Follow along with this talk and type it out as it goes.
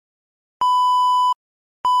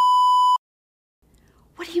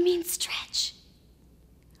What do you mean stretch?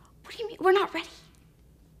 What do you mean? We're not ready.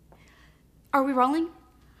 Are we rolling?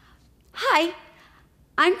 Hi,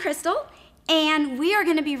 I'm Crystal, and we are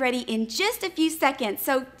going to be ready in just a few seconds.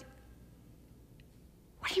 So,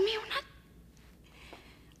 what do you mean we're not?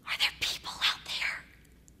 Are there people out there?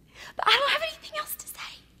 But I don't have anything else to say.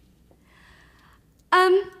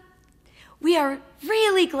 We are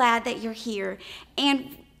really glad that you're here,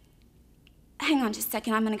 and hang on just a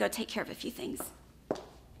second. I'm going to go take care of a few things.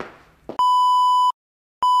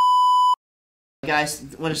 Guys,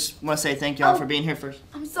 I just want to say thank y'all for being here first.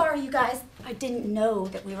 I'm sorry, you guys. I didn't know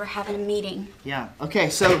that we were having a meeting. Yeah. Okay,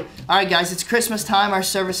 so, all right, guys, it's Christmas time. Our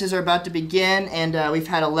services are about to begin, and we've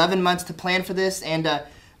had 11 months to plan for this, and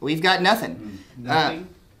we've got nothing. Nothing?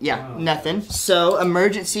 Yeah, nothing. So,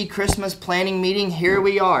 emergency Christmas planning meeting, here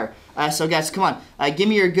we are. So, guys, come on. Give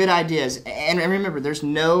me your good ideas. And remember, there's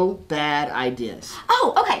no bad ideas.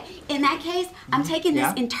 Oh, okay. In that case, I'm taking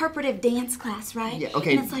this interpretive dance class, right? Yeah,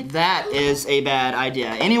 okay, And it's like, that is a bad idea.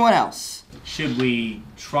 Anyone else? Should we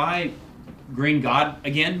try Green God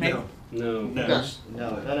again, maybe? No.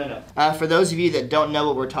 For those of you that don't know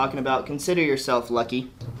what we're talking about, consider yourself lucky.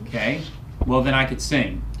 Okay. Well, then I could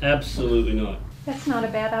sing. Absolutely not. That's not a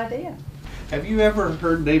bad idea. Have you ever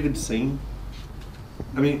heard David sing?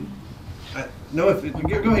 I mean, go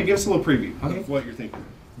ahead, give us a little preview of what you're thinking.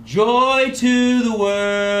 Joy to the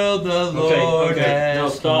world, the Lord has No,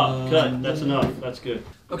 stop. come. Cut. That's enough. That's good.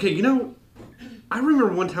 Okay, you know, I remember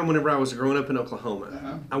one time whenever I was growing up in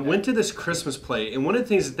Oklahoma, I went to this Christmas play, and one of the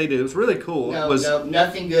things that they did, it was really cool, was... No,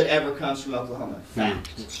 nothing good ever comes from Oklahoma. Fact.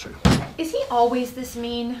 It's true. Is he always this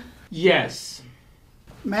mean? Yes.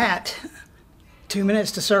 Matt, 2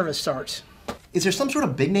 minutes to service starts. Is there some sort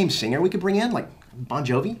of big name singer we could bring in, like Bon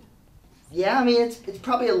Jovi? Yeah, I mean, it's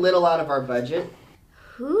probably a little out of our budget.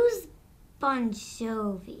 Who's Bon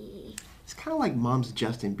Jovi? It's kind of like Mom's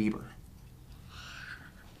Justin Bieber.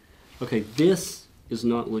 Okay, this is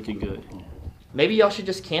not looking good. Maybe y'all should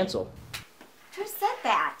just cancel. who said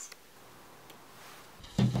that?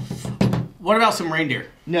 What about some reindeer?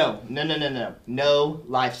 No. No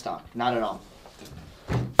livestock. Not at all.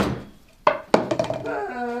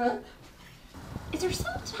 Is there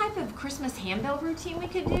some type of Christmas handbell routine we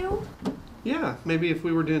could do? Yeah, maybe if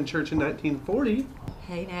we were doing church in 1940.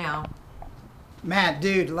 Hey now. Matt,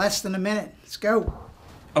 dude, less than a minute. Let's go.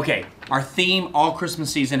 Okay, our theme all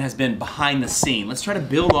Christmas season has been behind the scene. Let's try to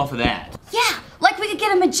build off of that. Yeah, like we could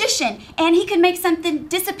get a magician and he could make something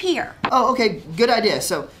disappear. Oh, okay, good idea.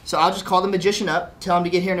 So I'll just call the magician up, tell him to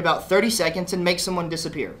get here in about 30 seconds and make someone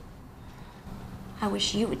disappear. I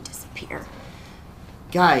wish you would disappear.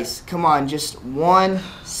 Guys, come on, just one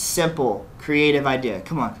simple, creative idea.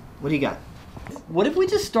 Come on, what do you got? What if we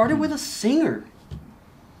just started with a singer?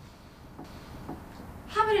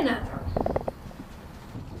 How about another?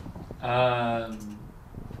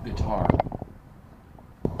 Guitar.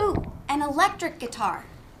 Ooh, an electric guitar.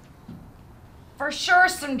 For sure,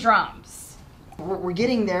 some drums. We're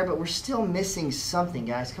getting there, but we're still missing something,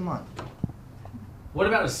 guys. Come on. What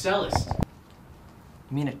about a cellist?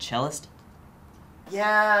 You mean a cellist?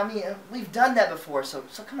 Yeah, I mean, we've done that before, so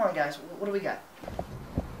come on, guys. What do we got?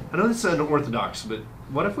 I know this is unorthodox, but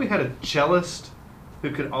what if we had a cellist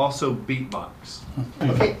who could also beatbox?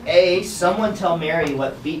 Okay, A, someone tell Mary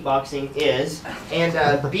what beatboxing is,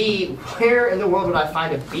 and B, where in the world would I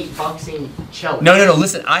find a beatboxing cellist? No,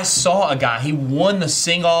 listen, I saw a guy. He won the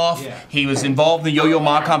sing-off. Yeah. He was involved in the Yo-Yo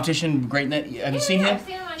Ma competition. Great. Have you seen him? I've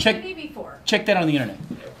seen him on Check- TV before. Check that on the internet.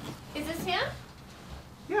 Is this him?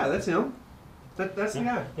 Yeah, that's him. That's the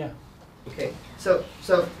guy. Yeah. Okay, so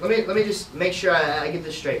let me just make sure I get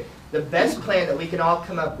this straight. The best plan that we can all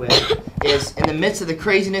come up with is in the midst of the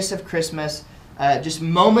craziness of Christmas, just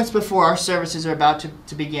moments before our services are about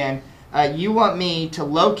to begin, you want me to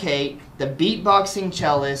locate the beatboxing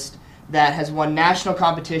cellist that has won national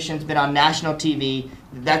competitions, been on national TV.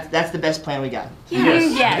 That's the best plan we got.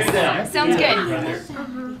 Yes. Sounds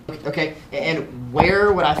good. Okay, and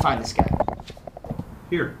where would I find this guy?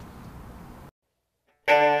 Here.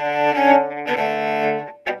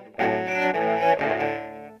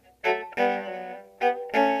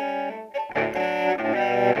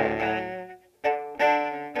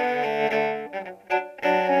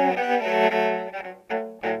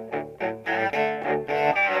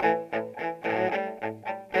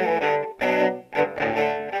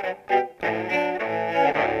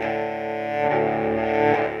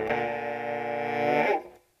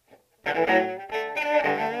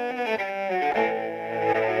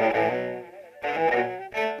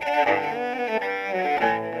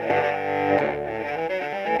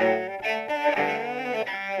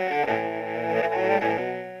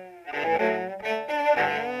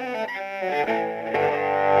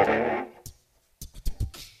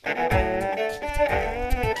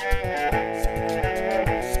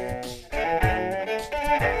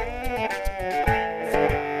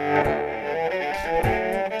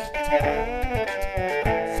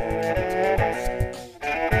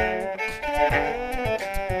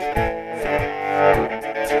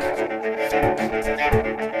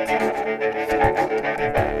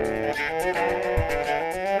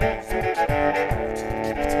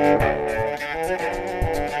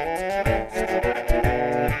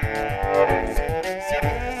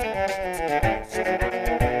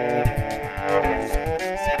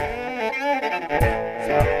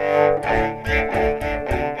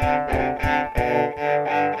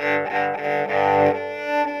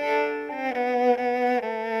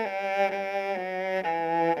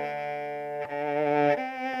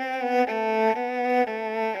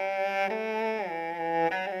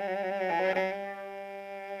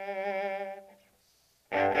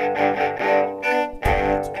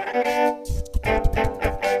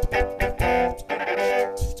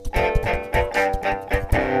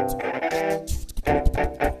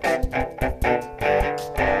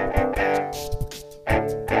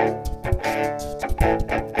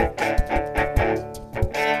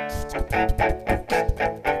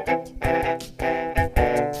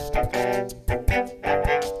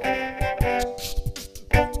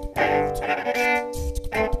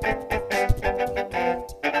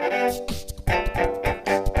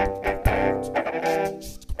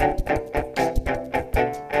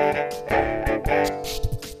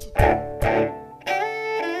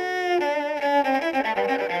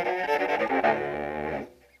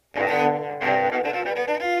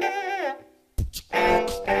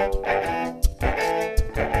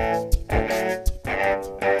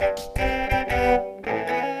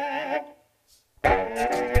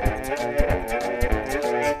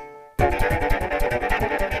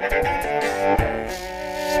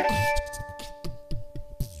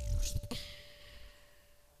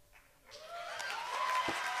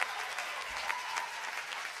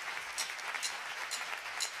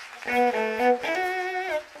 Merry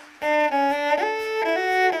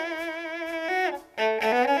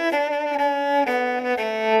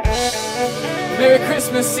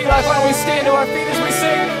Christmas, Sea Life, why don't we stand to our feet as we sing?